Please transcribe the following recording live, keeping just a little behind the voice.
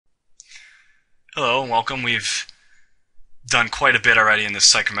Hello and welcome. We've done quite a bit already in this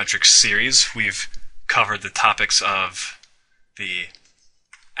psychrometric series. We've covered the topics of the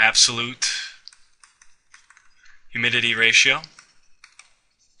absolute humidity ratio,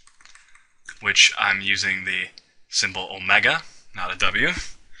 which I'm using the symbol omega, not a W.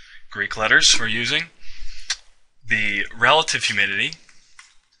 Greek letters we're using. The relative humidity,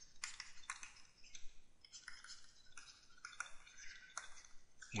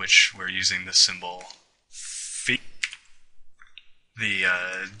 which we're using the symbol phi. The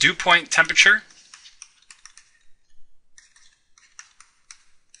dew point temperature,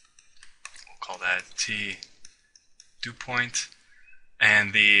 we'll call that T dew point,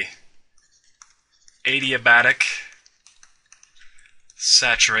 and the adiabatic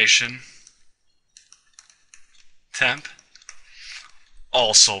saturation temp,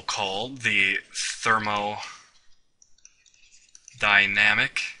 also called the thermodynamic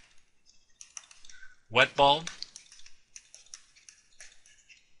wet bulb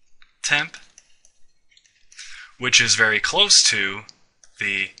temp, which is very close to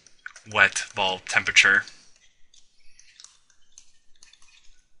the wet bulb temperature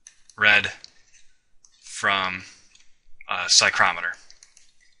read from a psychrometer.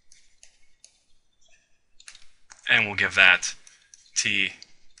 And we'll give that T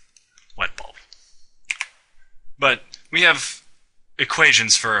wet bulb. But we have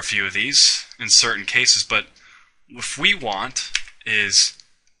equations for a few of these in certain cases, but what we want is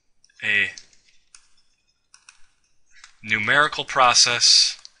a numerical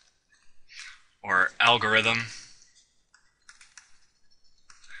process or algorithm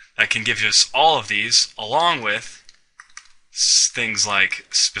that can give us all of these, along with things like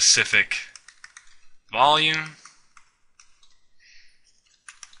specific volume,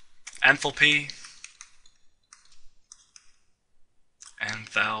 enthalpy,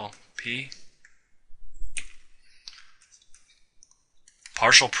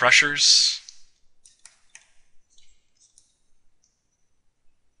 partial pressures,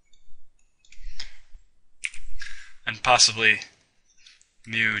 and possibly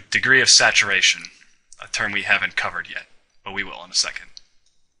new degree of saturation, a term we haven't covered yet, but we will in a second.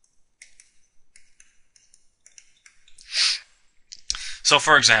 So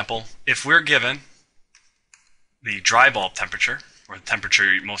for example, if we're given the dry bulb temperature, or the temperature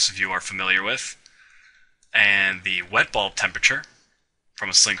most of you are familiar with, and the wet bulb temperature from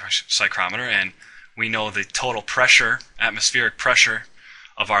a psychrometer, and we know the total pressure, atmospheric pressure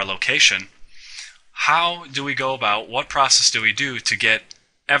of our location, how do we go about, what process do we do to get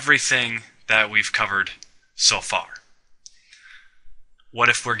everything that we've covered so far? What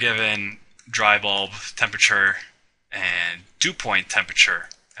if we're given dry bulb temperature and dew point temperature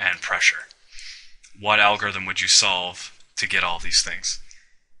and pressure? What algorithm would you solve to get all these things?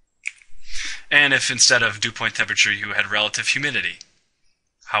 And if instead of dew point temperature you had relative humidity,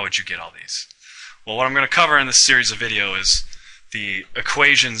 how would you get all these? Well, what I'm going to cover in this series of video is the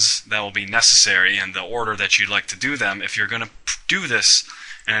equations that will be necessary and the order that you'd like to do them if you're going to do this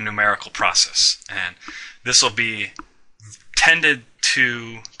in a numerical process. And this will be tended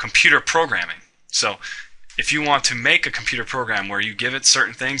to computer programming. So if you want to make a computer program where you give it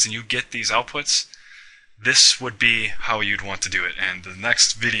certain things and you get these outputs, this would be how you'd want to do it. And the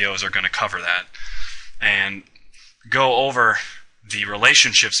next videos are going to cover that and go over the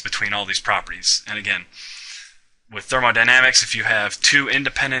relationships between all these properties. And again, with thermodynamics, if you have two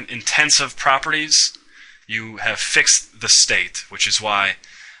independent intensive properties, you have fixed the state, which is why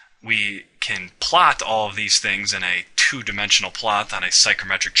we can plot all of these things in a two-dimensional plot on a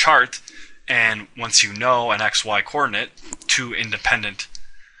psychrometric chart. And once you know an xy coordinate, two independent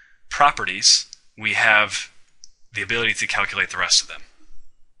properties, we have the ability to calculate the rest of them.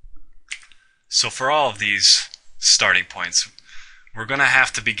 So for all of these starting points, we're going to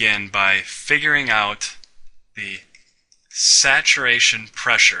have to begin by figuring out the saturation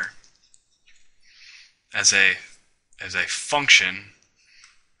pressure as a function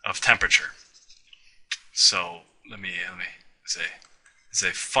of temperature. So let me say as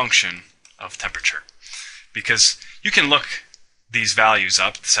a function of temperature, because you can look these values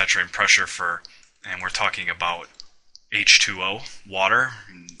up, the saturating pressure for, and we're talking about H2O, water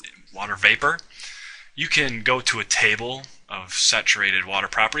vapor. You can go to a table of saturated water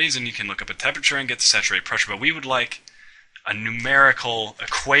properties and you can look up a temperature and get the saturated pressure, but we would like a numerical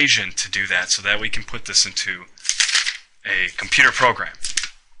equation to do that so that we can put this into a computer program.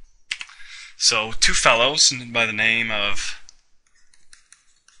 So two fellows by the name of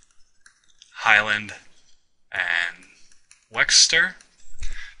Highland and Wexter,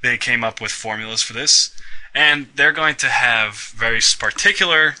 they came up with formulas for this, and they're going to have very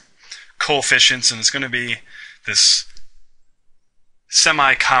particular coefficients, and it's going to be this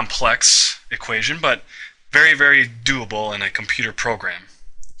semi-complex equation, but very, very doable in a computer program.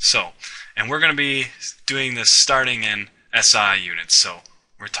 So, and we're going to be doing this starting in SI units. So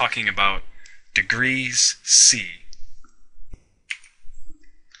we're talking about degrees C,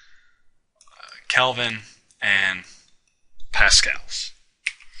 Kelvin, and pascals.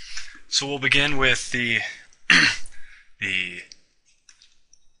 So we'll begin with the the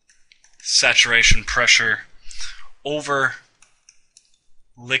saturation pressure over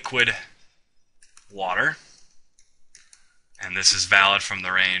liquid water, and this is valid from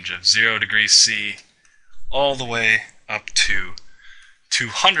the range of 0 degrees C all the way up to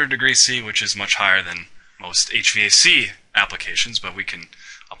 200 degrees C, which is much higher than most HVAC applications, but we can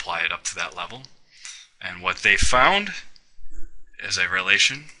apply it up to that level. And what they found as a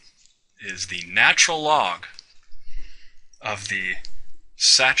relation is the natural log of the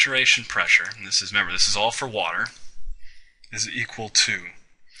saturation pressure, and this is, remember, this is all for water, is equal to,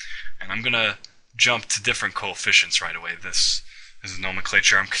 and I'm going to jump to different coefficients right away. This is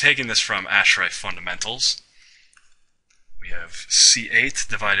nomenclature. I'm taking this from Asherite Fundamentals. We have C8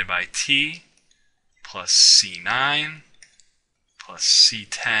 divided by T plus C9 plus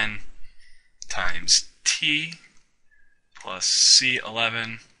C10 times T plus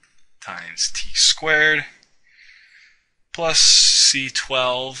C11 times T squared plus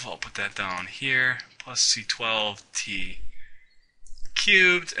C12, I'll put that down here, plus C12 T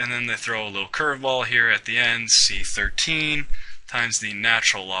cubed, and then they throw a little curveball here at the end, C13 times the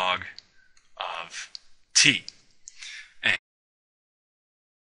natural log of T. And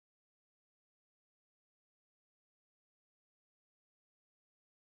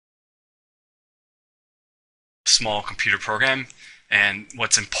small computer program, and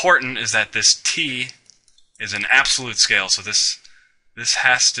what's important is that this T is an absolute scale, so this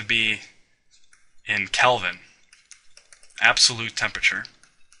has to be in Kelvin, absolute temperature.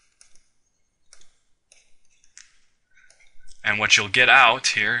 And what you'll get out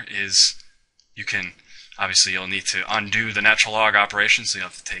here is you can, obviously you'll need to undo the natural log operation, so you'll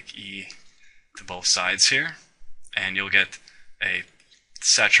have to take E to both sides here, and you'll get a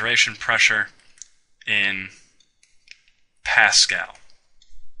saturation pressure in Pascal.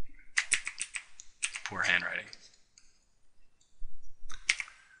 Poor handwriting.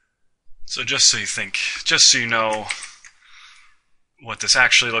 So just so you know what this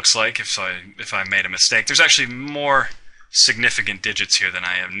actually looks like, if I made a mistake, there's actually more significant digits here than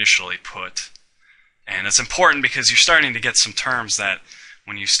I initially put. And it's important because you're starting to get some terms that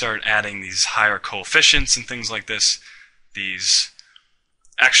when you start adding these higher coefficients and things like this, these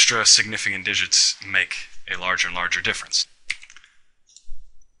extra significant digits make a larger and larger difference.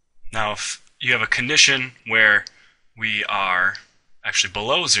 Now, if you have a condition where we are actually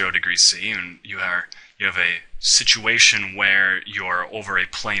below 0 degrees C, and you have a situation where you're over a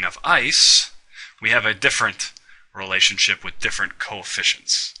plane of ice, we have a different relationship with different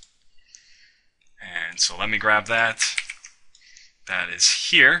coefficients. And so let me grab that. That is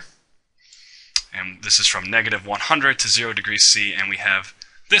here. And this is from negative 100 to 0 degrees C, and we have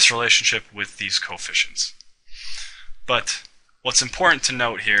this relationship with these coefficients. But what's important to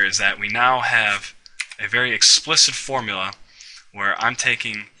note here is that we now have a very explicit formula where I'm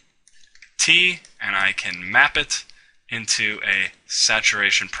taking T and I can map it into a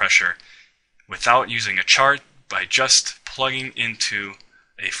saturation pressure without using a chart, by just plugging into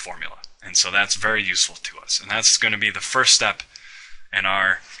a formula. And so that's very useful to us. And that's going to be the first step in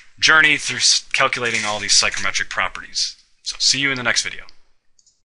our journey through calculating all these psychrometric properties. So see you in the next video.